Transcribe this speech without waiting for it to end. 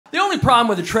only problem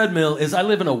with the treadmill is I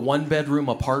live in a one-bedroom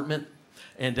apartment,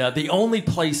 and the only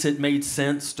place it made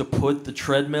sense to put the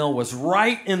treadmill was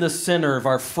right in the center of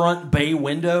our front bay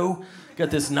window. Got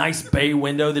this nice bay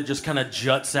window that just kind of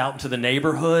juts out into the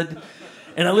neighborhood.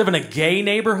 And I live in a gay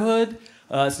neighborhood.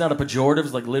 It's not a pejorative,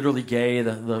 it's like literally gay.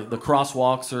 The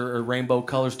crosswalks are rainbow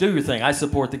colors. Do your thing. I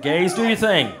support the gays. Do your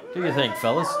thing. Do your thing,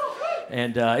 fellas.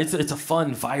 And it's a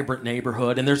fun, vibrant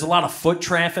neighborhood. And there's a lot of foot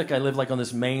traffic. I live like on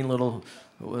this main little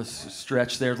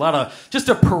stretch there. Just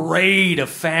a parade of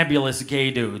fabulous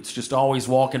gay dudes just always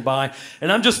walking by.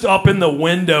 And I'm just up in the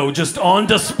window, just on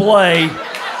display.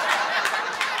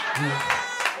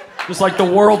 Just like the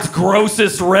world's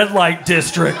grossest red light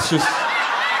district. Just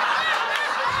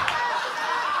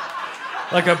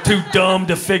like I'm too dumb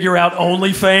to figure out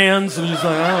OnlyFans. I'm just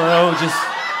like, I don't know,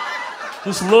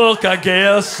 just look, I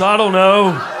guess. I don't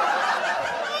know.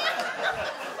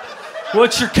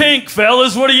 What's your kink,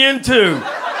 fellas? What are you into?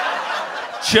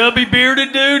 Chubby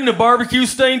bearded dude in a barbecue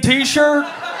stained t-shirt?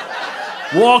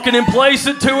 Walking in place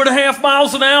at 2.5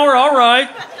 miles an hour? All right.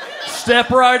 Step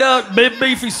right up. Big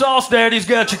Beefy Sauce Daddy's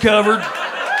got you covered.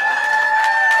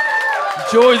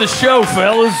 Enjoy the show,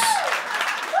 fellas.